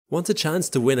Want a chance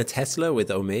to win a Tesla with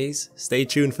Omaze? Stay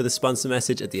tuned for the sponsor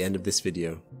message at the end of this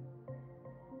video.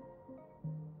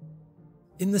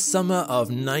 In the summer of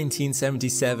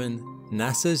 1977,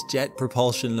 NASA's Jet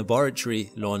Propulsion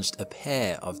Laboratory launched a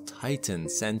pair of Titan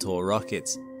Centaur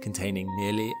rockets containing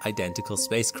nearly identical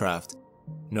spacecraft.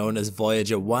 Known as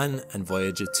Voyager I and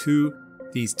Voyager II,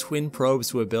 these twin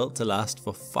probes were built to last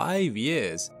for 5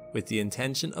 years with the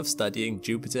intention of studying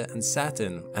Jupiter and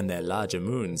Saturn and their larger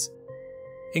moons.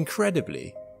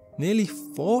 Incredibly, nearly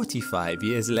 45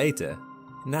 years later,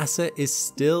 NASA is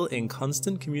still in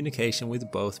constant communication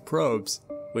with both probes,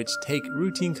 which take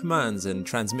routine commands and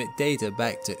transmit data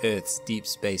back to Earth's deep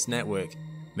space network,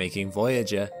 making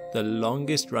Voyager the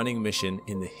longest running mission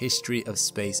in the history of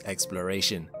space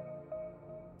exploration.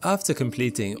 After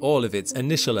completing all of its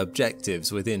initial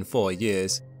objectives within 4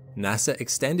 years, NASA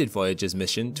extended Voyager's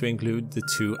mission to include the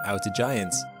two outer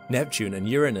giants, Neptune and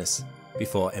Uranus,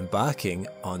 before embarking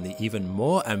on the even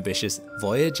more ambitious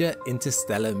Voyager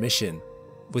interstellar mission,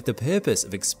 with the purpose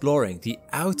of exploring the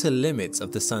outer limits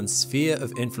of the Sun's sphere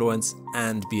of influence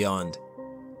and beyond.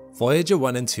 Voyager I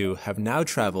and II have now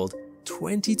travelled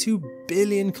 22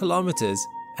 billion kilometers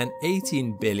and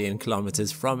 18 billion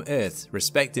kilometers from Earth,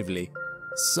 respectively.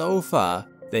 So far,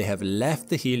 they have left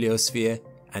the heliosphere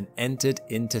and entered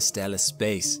interstellar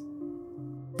space.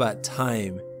 But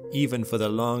time, even for the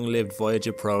long-lived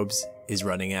Voyager probes, is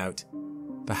running out.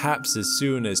 Perhaps as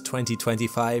soon as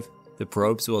 2025, the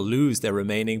probes will lose their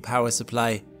remaining power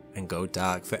supply and go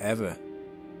dark forever.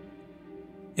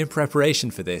 In preparation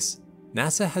for this,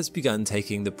 NASA has begun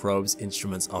taking the probe's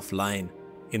instruments offline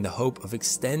in the hope of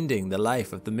extending the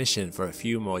life of the mission for a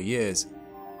few more years.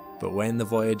 But when the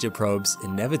Voyager probes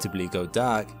inevitably go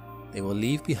dark, they will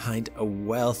leave behind a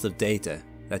wealth of data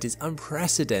that is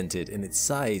unprecedented in its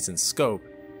size and scope.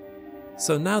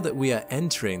 So now that we are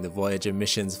entering the Voyager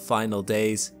mission's final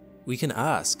days, we can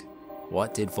ask,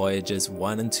 what did Voyagers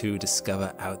I and II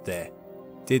discover out there?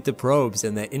 Did the probes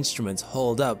and their instruments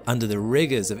hold up under the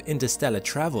rigors of interstellar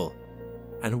travel?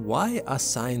 And why are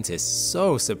scientists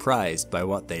so surprised by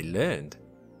what they learned?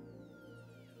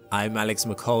 I'm Alex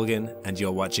McColgan and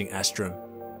you're watching Astrum.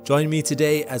 Join me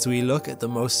today as we look at the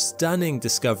most stunning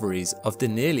discoveries of the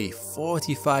nearly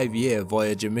 45-year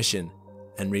Voyager mission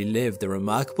and relive the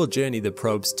remarkable journey the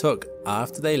probes took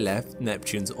after they left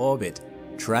Neptune's orbit,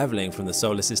 traveling from the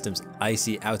solar system's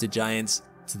icy outer giants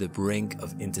to the brink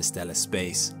of interstellar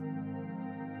space.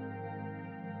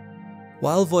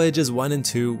 While Voyagers I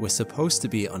and II were supposed to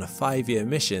be on a 5-year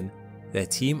mission, their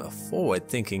team of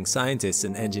forward-thinking scientists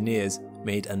and engineers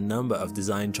made a number of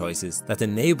design choices that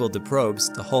enabled the probes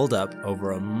to hold up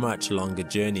over a much longer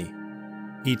journey.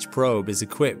 Each probe is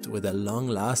equipped with a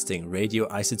long-lasting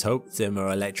radioisotope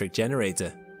thermoelectric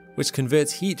generator, which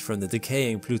converts heat from the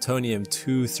decaying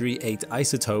plutonium-238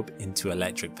 isotope into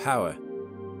electric power.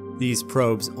 These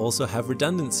probes also have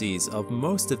redundancies of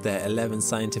most of their 11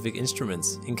 scientific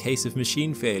instruments in case of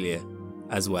machine failure,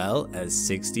 as well as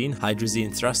 16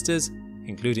 hydrazine thrusters,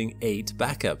 including 8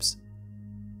 backups.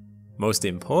 Most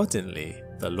importantly,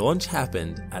 the launch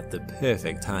happened at the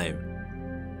perfect time.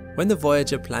 When the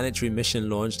Voyager planetary mission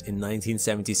launched in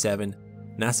 1977,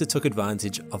 NASA took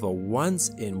advantage of a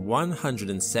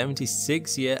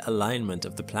once-in-176-year alignment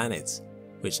of the planets,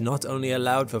 which not only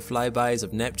allowed for flybys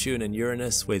of Neptune and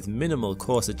Uranus with minimal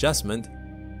course adjustment,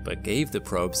 but gave the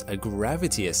probes a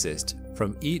gravity assist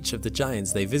from each of the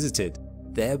giants they visited,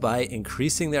 thereby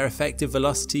increasing their effective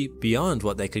velocity beyond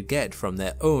what they could get from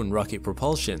their own rocket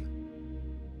propulsion.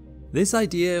 This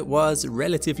idea was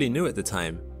relatively new at the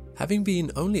time, having been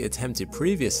only attempted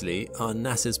previously on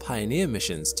NASA's Pioneer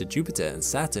missions to Jupiter and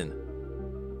Saturn.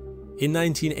 In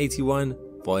 1981,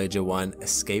 Voyager I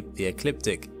escaped the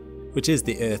ecliptic, which is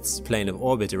the Earth's plane of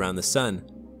orbit around the Sun,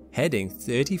 heading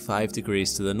 35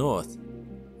 degrees to the north.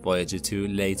 Voyager II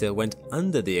later went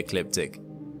under the ecliptic,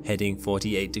 heading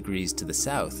 48 degrees to the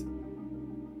south.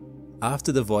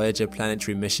 After the Voyager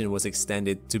planetary mission was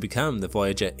extended to become the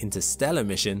Voyager interstellar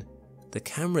mission, the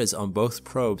cameras on both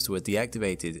probes were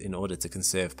deactivated in order to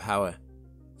conserve power.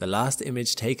 The last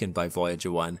image taken by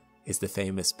Voyager I is the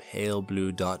famous pale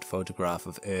blue dot photograph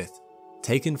of Earth,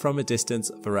 taken from a distance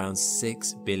of around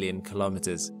 6 billion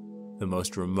kilometers, the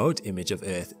most remote image of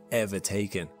Earth ever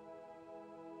taken.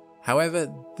 However,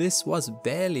 this was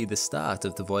barely the start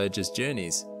of the Voyager's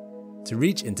journeys. To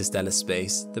reach interstellar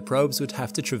space, the probes would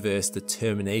have to traverse the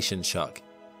termination shock,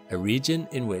 a region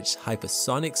in which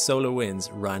hypersonic solar winds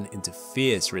run into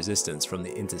fierce resistance from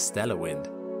the interstellar wind.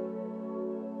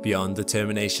 Beyond the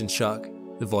termination shock,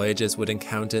 the Voyagers would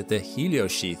encounter the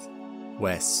heliosheath,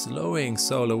 where slowing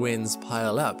solar winds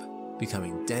pile up,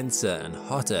 becoming denser and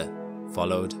hotter,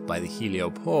 followed by the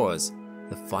heliopause,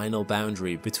 the final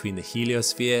boundary between the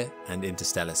heliosphere and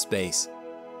interstellar space.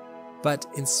 But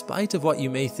in spite of what you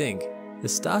may think, the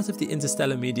start of the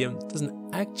interstellar medium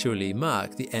doesn't actually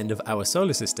mark the end of our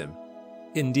solar system.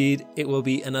 Indeed, it will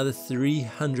be another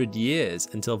 300 years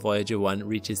until Voyager I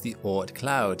reaches the Oort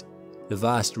cloud, the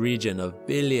vast region of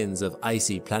billions of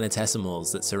icy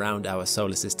planetesimals that surround our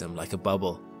solar system like a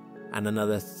bubble, and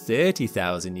another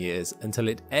 30,000 years until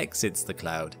it exits the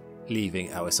cloud,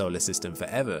 leaving our solar system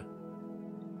forever.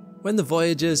 When the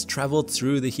Voyagers traveled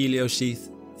through the heliosheath,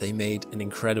 they made an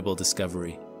incredible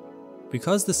discovery.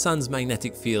 Because the Sun's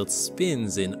magnetic field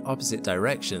spins in opposite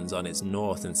directions on its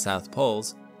north and south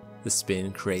poles, the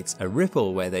spin creates a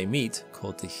ripple where they meet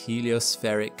called the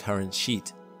heliospheric current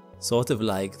sheet, sort of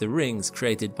like the rings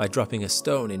created by dropping a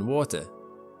stone in water.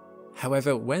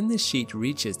 However, when this sheet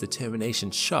reaches the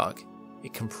termination shock,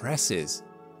 it compresses,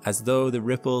 as though the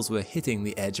ripples were hitting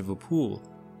the edge of a pool.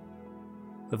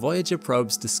 The Voyager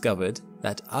probes discovered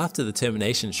that after the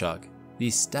termination shock,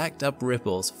 these stacked up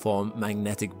ripples form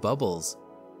magnetic bubbles.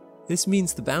 This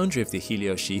means the boundary of the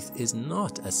heliosheath is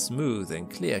not as smooth and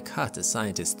clear-cut as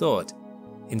scientists thought.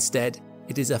 Instead,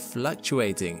 it is a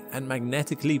fluctuating and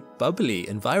magnetically bubbly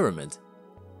environment.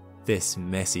 This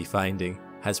messy finding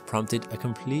has prompted a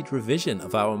complete revision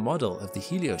of our model of the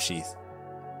heliosheath.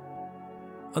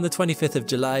 On the 25th of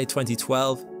July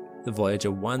 2012, the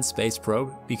Voyager I space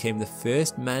probe became the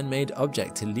first man-made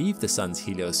object to leave the Sun's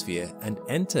heliosphere and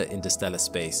enter interstellar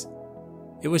space.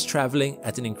 It was traveling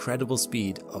at an incredible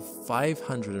speed of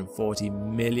 540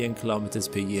 million kilometers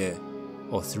per year,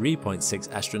 or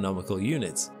 3.6 astronomical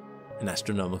units, an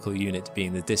astronomical unit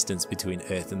being the distance between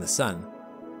Earth and the Sun.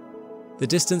 The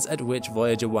distance at which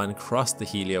Voyager I crossed the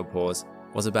heliopause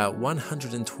was about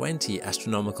 120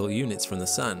 astronomical units from the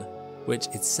Sun, which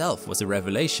itself was a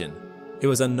revelation. It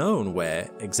was unknown where,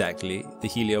 exactly, the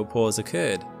heliopause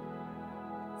occurred.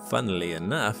 Funnily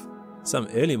enough, some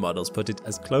early models put it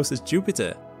as close as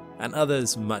Jupiter, and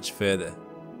others much further.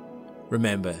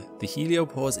 Remember, the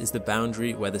heliopause is the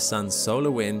boundary where the Sun's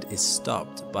solar wind is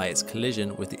stopped by its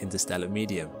collision with the interstellar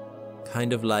medium,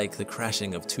 kind of like the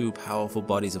crashing of two powerful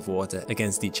bodies of water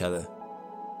against each other.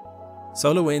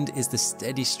 Solar wind is the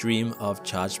steady stream of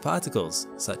charged particles,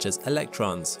 such as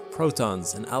electrons,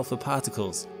 protons, and alpha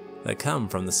particles, that come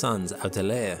from the Sun's outer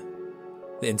layer.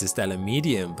 The interstellar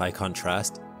medium, by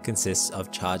contrast, consists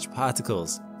of charged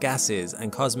particles, gases,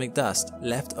 and cosmic dust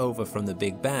left over from the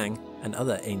Big Bang and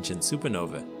other ancient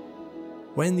supernovae.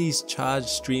 When these charged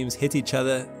streams hit each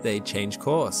other, they change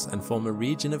course and form a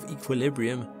region of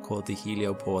equilibrium called the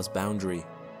heliopause boundary.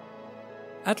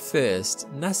 At first,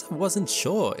 NASA wasn't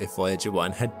sure if Voyager I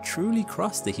had truly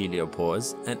crossed the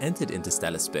heliopause and entered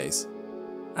interstellar space.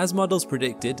 As models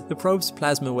predicted, the probe's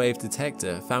plasma wave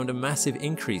detector found a massive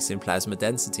increase in plasma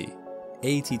density,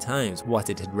 80 times what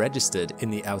it had registered in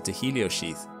the outer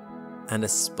heliosheath, and a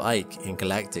spike in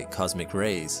galactic cosmic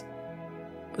rays.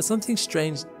 But something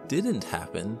strange didn't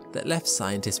happen that left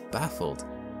scientists baffled.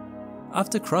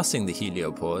 After crossing the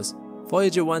heliopause,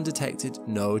 Voyager I detected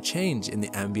no change in the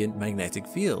ambient magnetic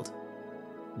field.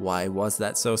 Why was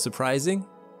that so surprising?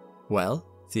 Well,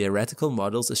 theoretical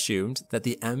models assumed that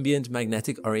the ambient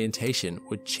magnetic orientation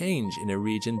would change in a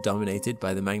region dominated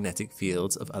by the magnetic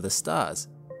fields of other stars.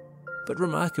 But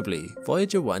remarkably,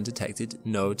 Voyager I detected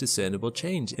no discernible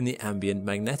change in the ambient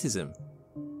magnetism.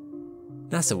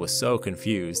 NASA was so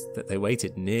confused that they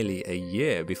waited nearly a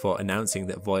year before announcing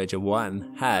that Voyager I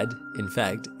had, in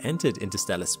fact, entered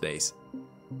interstellar space.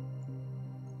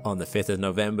 On the 5th of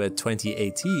November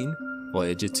 2018,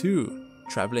 Voyager II,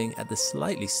 traveling at the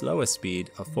slightly slower speed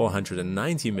of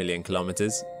 490 million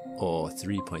kilometers, or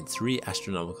 3.3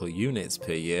 astronomical units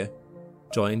per year,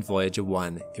 joined Voyager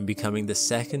I in becoming the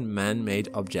second man-made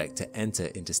object to enter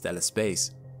interstellar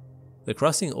space. The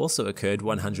crossing also occurred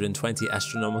 120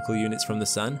 astronomical units from the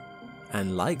Sun,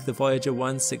 and like the Voyager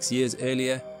I 6 years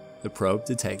earlier, the probe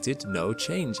detected no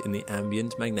change in the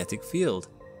ambient magnetic field.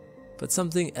 But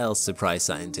something else surprised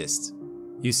scientists.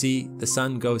 You see, the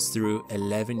Sun goes through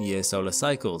 11-year solar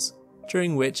cycles,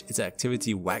 during which its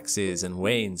activity waxes and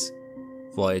wanes.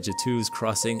 Voyager II's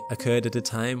crossing occurred at a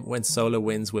time when solar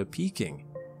winds were peaking.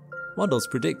 Models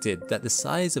predicted that the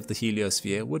size of the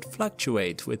heliosphere would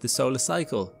fluctuate with the solar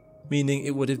cycle, meaning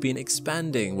it would have been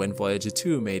expanding when Voyager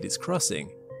II made its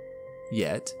crossing.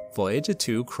 Yet, Voyager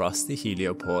II crossed the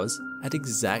heliopause at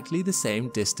exactly the same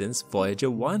distance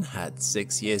Voyager I had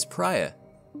 6 years prior,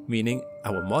 meaning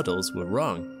our models were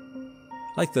wrong.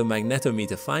 Like the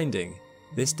magnetometer finding,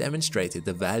 this demonstrated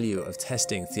the value of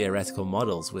testing theoretical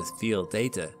models with field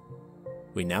data.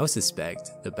 We now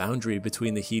suspect the boundary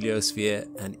between the heliosphere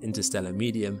and interstellar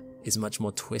medium is much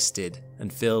more twisted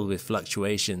and filled with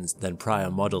fluctuations than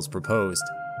prior models proposed.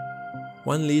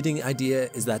 One leading idea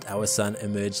is that our sun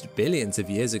emerged billions of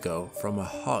years ago from a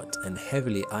hot and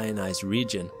heavily ionized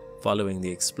region following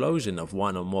the explosion of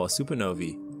one or more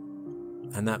supernovae,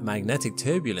 and that magnetic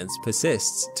turbulence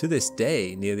persists to this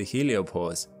day near the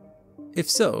heliopause. If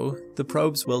so, the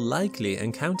probes will likely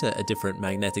encounter a different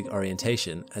magnetic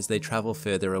orientation as they travel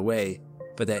further away,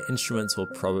 but their instruments will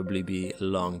probably be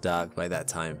long dark by that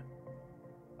time.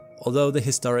 Although the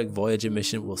historic Voyager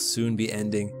mission will soon be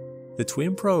ending, the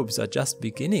twin probes are just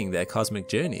beginning their cosmic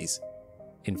journeys.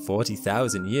 In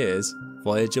 40,000 years,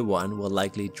 Voyager I will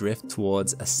likely drift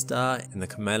towards a star in the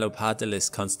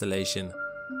Camelopardalis constellation,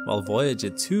 while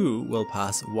Voyager II will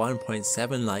pass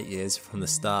 1.7 light-years from the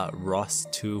star Ross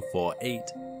 248.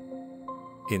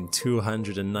 In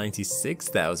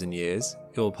 296,000 years,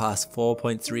 it will pass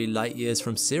 4.3 light-years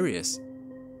from Sirius.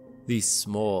 These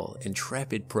small,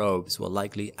 intrepid probes will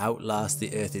likely outlast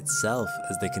the Earth itself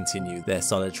as they continue their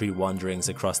solitary wanderings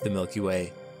across the Milky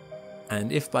Way.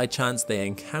 And if by chance they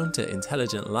encounter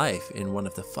intelligent life in one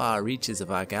of the far reaches of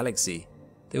our galaxy,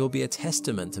 they will be a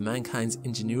testament to mankind's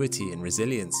ingenuity and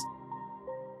resilience.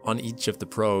 On each of the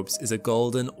probes is a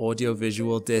golden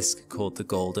audiovisual disc called the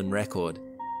Golden Record.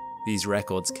 These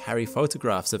records carry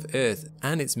photographs of Earth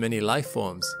and its many life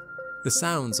forms, the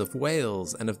sounds of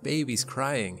whales and of babies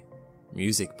crying,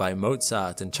 music by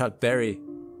Mozart and Chuck Berry,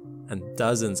 and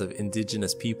dozens of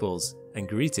indigenous peoples and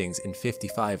greetings in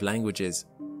 55 languages.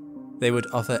 They would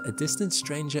offer a distant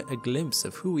stranger a glimpse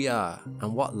of who we are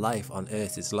and what life on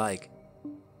Earth is like.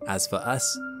 As for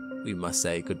us, we must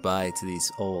say goodbye to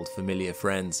these old familiar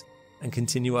friends and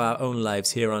continue our own lives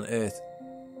here on Earth.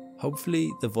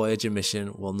 Hopefully the Voyager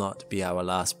mission will not be our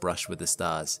last brush with the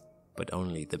stars, but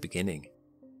only the beginning.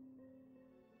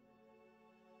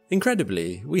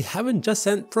 Incredibly, we haven't just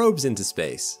sent probes into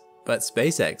space, but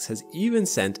SpaceX has even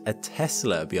sent a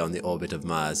Tesla beyond the orbit of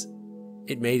Mars.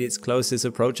 It made its closest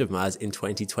approach of Mars in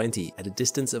 2020 at a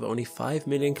distance of only 5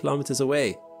 million kilometers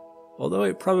away. Although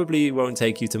it probably won't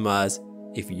take you to Mars,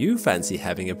 if you fancy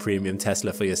having a premium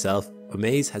Tesla for yourself,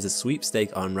 Omaze has a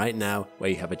sweepstake on right now where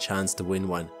you have a chance to win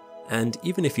one. And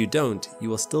even if you don't, you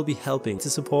will still be helping to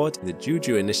support the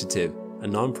Juju Initiative, a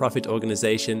non-profit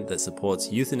organization that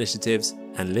supports youth initiatives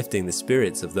and lifting the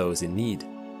spirits of those in need.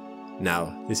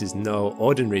 Now, this is no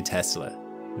ordinary Tesla.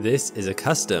 This is a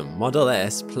custom Model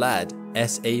S Plaid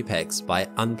S Apex by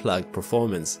Unplugged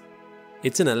Performance.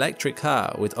 It's an electric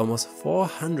car with almost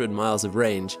 400 miles of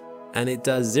range, and it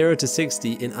does 0 to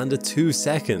 60 in under 2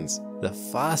 seconds, the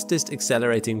fastest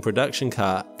accelerating production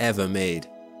car ever made.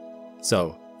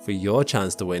 So, for your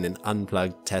chance to win an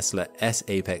unplugged Tesla S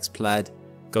Apex Plaid,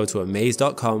 go to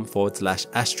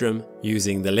amaze.com/Astrum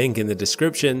using the link in the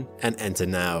description and enter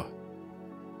now.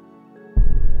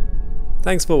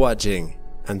 Thanks for watching,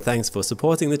 and thanks for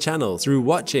supporting the channel through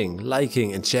watching,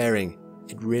 liking and sharing.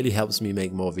 It really helps me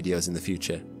make more videos in the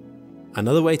future.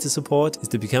 Another way to support is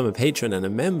to become a patron and a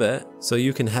member so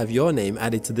you can have your name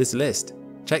added to this list.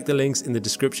 Check the links in the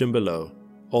description below.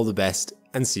 All the best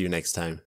and see you next time.